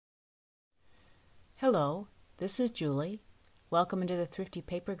Hello, this is Julie. Welcome into the Thrifty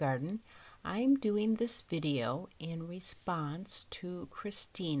Paper Garden. I'm doing this video in response to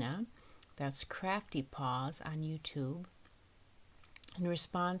Christina, that's Crafty Paws on YouTube, in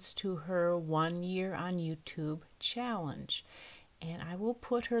response to her 1 year on YouTube challenge. And I will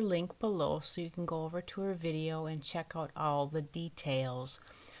put her link below so you can go over to her video and check out all the details.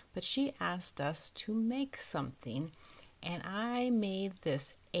 But she asked us to make something, and I made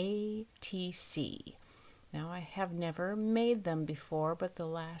this ATC. Now, I have never made them before, but the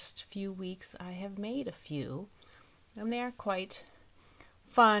last few weeks I have made a few, and they are quite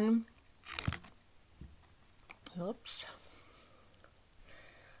fun. Oops.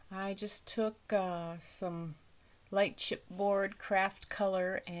 I just took some light chipboard craft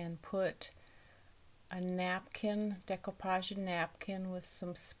color and put a napkin, decoupage napkin with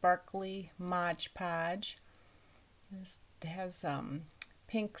some sparkly Mod Podge. It has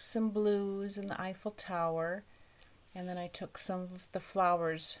pinks and blues and the Eiffel Tower, and then I took some of the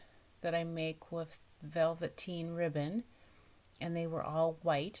flowers that I make with velveteen ribbon, and they were all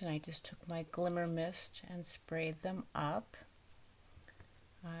white, and I just took my glimmer mist and sprayed them up.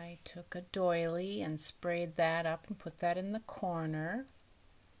 I took a doily and sprayed that up and put that in the corner,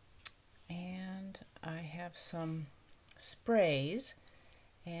 and I have some sprays,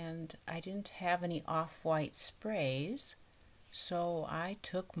 and I didn't have any off-white sprays, so I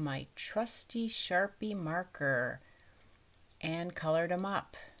took my trusty Sharpie marker and colored them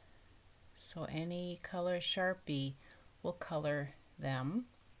up. So any color Sharpie will color them.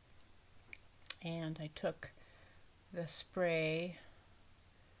 And I took the spray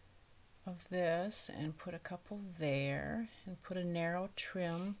of this and put a couple there and put a narrow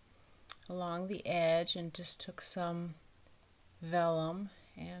trim along the edge and just took some vellum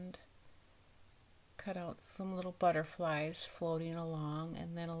and cut out some little butterflies floating along,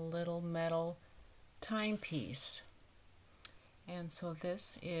 and then a little metal timepiece. And so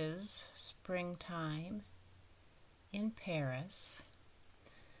this is springtime in Paris.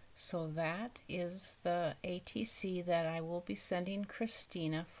 So that is the ATC that I will be sending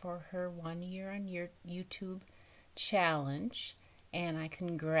Christina for her 1 year on your YouTube challenge, and I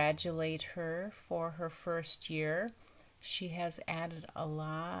congratulate her for her first year. She has added a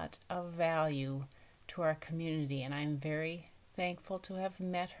lot of value to our community, and I'm very thankful to have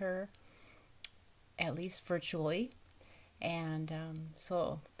met her, at least virtually. And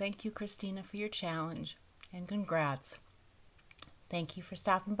so thank you, Christina, for your challenge, and congrats. Thank you for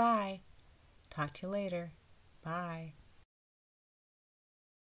stopping by. Talk to you later. Bye.